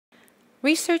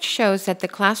Research shows that the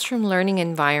classroom learning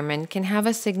environment can have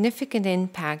a significant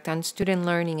impact on student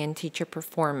learning and teacher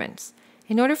performance.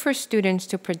 In order for students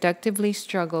to productively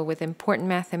struggle with important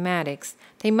mathematics,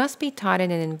 they must be taught in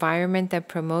an environment that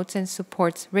promotes and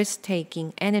supports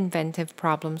risk-taking and inventive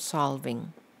problem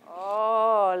solving.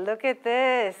 Oh, look at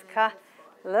this.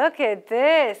 Look at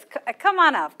this. Come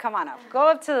on up, come on up.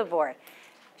 Go up to the board.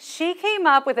 She came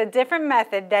up with a different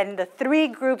method than the three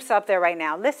groups up there right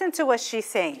now. Listen to what she's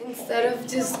saying. Instead of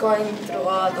just going through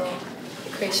all the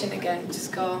equation again,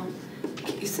 just go,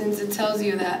 since it tells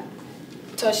you that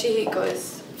Toshihiko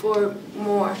is 4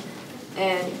 more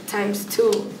and times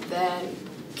 2 than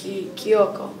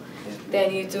Kyoko,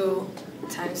 then you do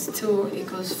times 2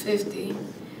 equals 50,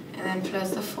 and then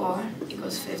plus the 4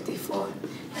 equals 54,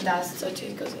 and that's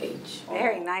Toshihiko's H.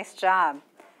 Very nice job.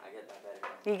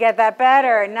 You get that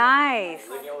better. Nice.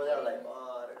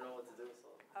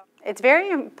 It's very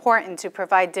important to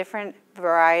provide different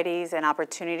varieties and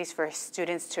opportunities for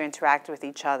students to interact with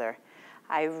each other.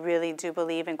 I really do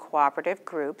believe in cooperative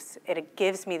groups. It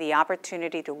gives me the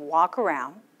opportunity to walk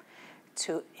around,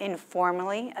 to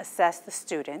informally assess the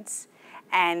students,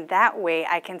 and that way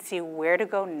I can see where to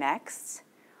go next,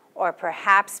 or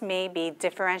perhaps maybe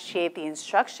differentiate the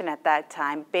instruction at that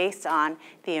time based on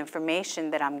the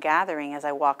information that I'm gathering as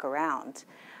I walk around.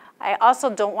 I also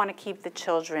don't want to keep the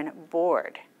children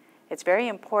bored. It's very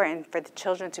important for the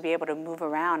children to be able to move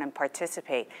around and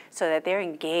participate so that they're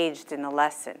engaged in the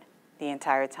lesson the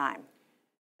entire time.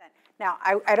 Now,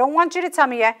 I don't want you to tell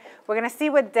me yet. We're going to see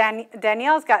what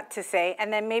Danielle's got to say,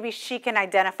 and then maybe she can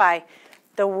identify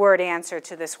the word answer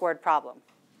to this word problem.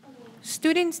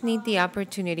 Students need the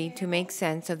opportunity to make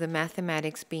sense of the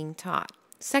mathematics being taught.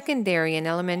 Secondary and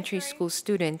elementary school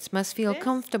students must feel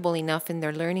comfortable enough in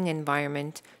their learning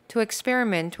environment to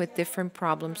experiment with different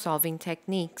problem-solving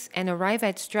techniques and arrive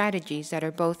at strategies that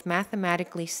are both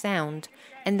mathematically sound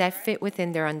and that fit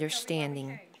within their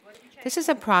understanding. This is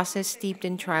a process steeped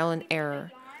in trial and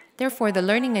error. Therefore, the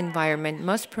learning environment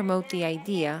must promote the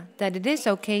idea that it is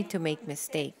okay to make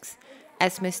mistakes,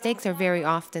 as mistakes are very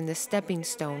often the stepping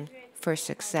stone for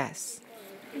success.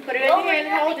 Put it in your hand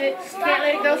and hold it. You can't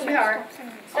let it go, sweetheart.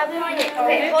 Stop holding it.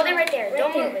 Okay, hold it right there.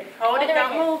 Don't move it. Hold it,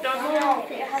 don't move, don't move.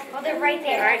 Hold it right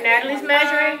there. All right, Natalie's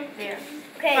measuring. Yeah.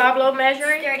 Okay. Pablo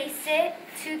measuring. 36,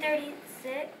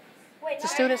 236. Wait, The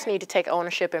students need to take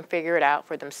ownership and figure it out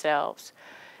for themselves.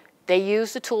 They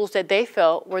used the tools that they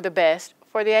felt were the best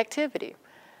for the activity.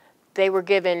 They were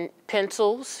given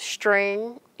pencils,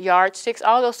 string, yardsticks,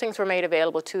 all those things were made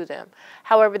available to them.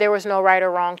 However, there was no right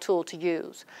or wrong tool to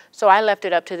use. So I left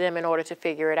it up to them in order to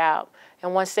figure it out.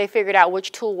 And once they figured out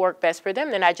which tool worked best for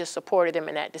them, then I just supported them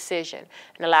in that decision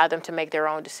and allowed them to make their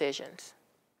own decisions.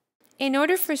 In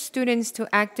order for students to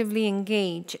actively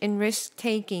engage in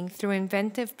risk-taking through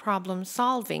inventive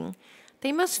problem-solving,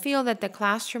 they must feel that the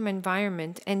classroom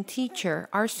environment and teacher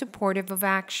are supportive of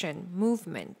action,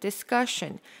 movement,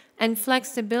 discussion, and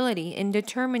flexibility in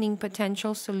determining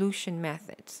potential solution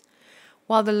methods.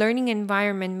 While the learning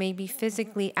environment may be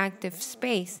physically active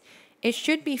space, it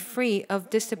should be free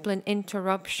of discipline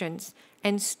interruptions,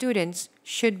 and students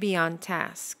should be on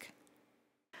task.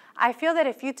 I feel that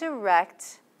if you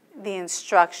direct the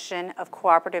instruction of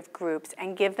cooperative groups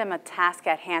and give them a task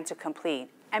at hand to complete,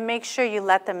 and make sure you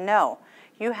let them know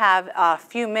you have a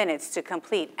few minutes to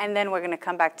complete, and then we're going to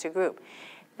come back to group.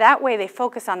 That way they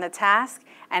focus on the task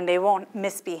and they won't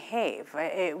misbehave.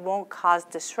 It won't cause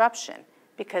disruption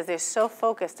because they're so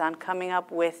focused on coming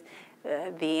up with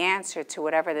the answer to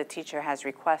whatever the teacher has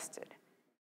requested.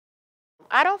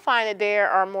 I don't find that there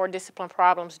are more disciplined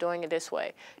problems doing it this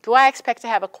way. Do I expect to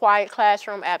have a quiet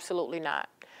classroom? Absolutely not.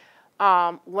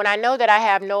 When I know that I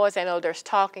have noise, I know there's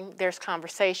talking, there's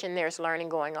conversation, there's learning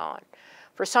going on.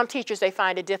 For some teachers, they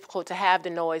find it difficult to have the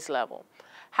noise level.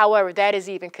 However, that is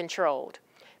even controlled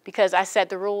because I set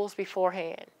the rules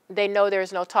beforehand. They know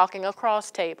there's no talking across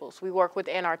tables. We work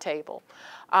within our table.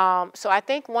 So I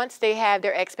think once they have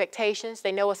their expectations,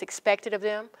 they know what's expected of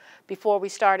them before we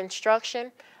start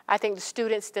instruction, I think the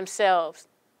students themselves,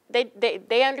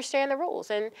 they understand the rules,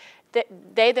 and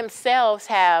they themselves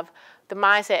have the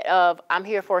mindset of, I'm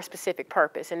here for a specific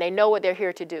purpose, and they know what they're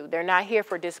here to do. They're not here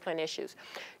for discipline issues.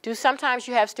 Sometimes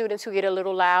you have students who get a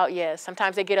little loud? Yes.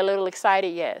 Sometimes they get a little excited?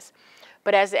 Yes.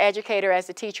 But as the educator, as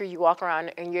the teacher, you walk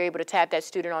around and you're able to tap that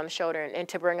student on the shoulder and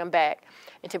to bring them back,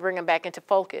 into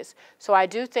focus. So I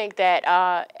do think that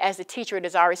as a teacher, it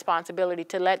is our responsibility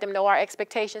to let them know our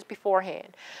expectations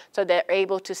beforehand so they're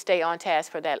able to stay on task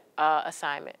for that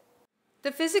assignment.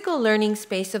 The physical learning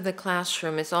space of the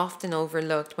classroom is often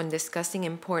overlooked when discussing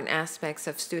important aspects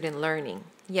of student learning.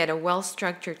 Yet a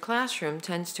well-structured classroom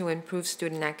tends to improve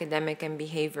student academic and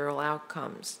behavioral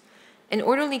outcomes. An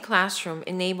orderly classroom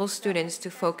enables students to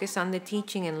focus on the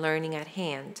teaching and learning at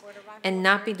hand and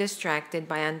not be distracted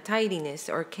by untidiness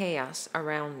or chaos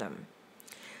around them.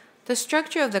 The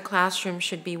structure of the classroom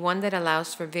should be one that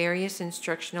allows for various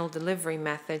instructional delivery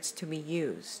methods to be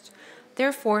used.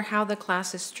 Therefore, how the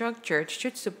class is structured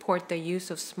should support the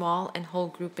use of small and whole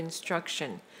group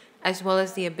instruction, as well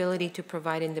as the ability to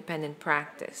provide independent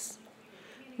practice.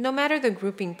 No matter the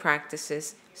grouping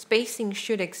practices, spacing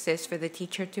should exist for the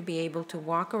teacher to be able to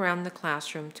walk around the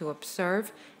classroom to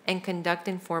observe and conduct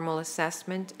informal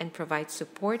assessment and provide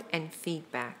support and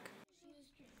feedback.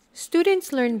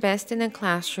 Students learn best in a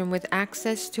classroom with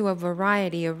access to a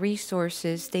variety of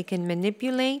resources they can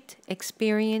manipulate,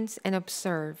 experience, and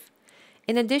observe.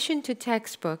 In addition to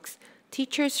textbooks,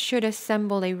 teachers should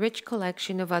assemble a rich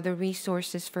collection of other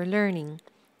resources for learning.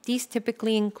 These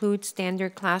typically include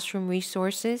standard classroom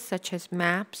resources such as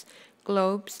maps,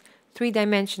 globes,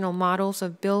 three-dimensional models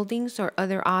of buildings or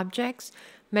other objects,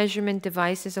 measurement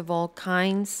devices of all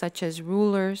kinds such as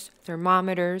rulers,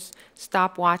 thermometers,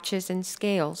 stopwatches, and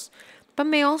scales, but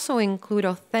may also include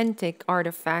authentic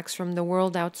artifacts from the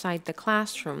world outside the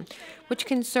classroom, which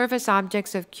can serve as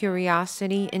objects of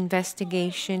curiosity,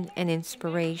 investigation, and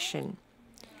inspiration.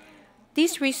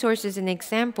 These resources and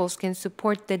examples can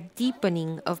support the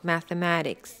deepening of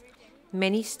mathematics.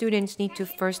 Many students need to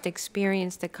first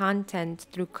experience the content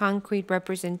through concrete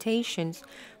representations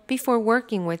before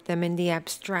working with them in the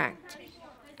abstract.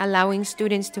 Allowing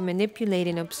students to manipulate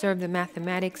and observe the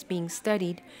mathematics being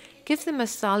studied gives them a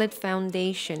solid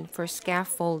foundation for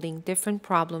scaffolding different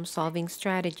problem-solving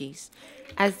strategies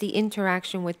as the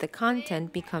interaction with the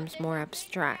content becomes more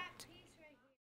abstract.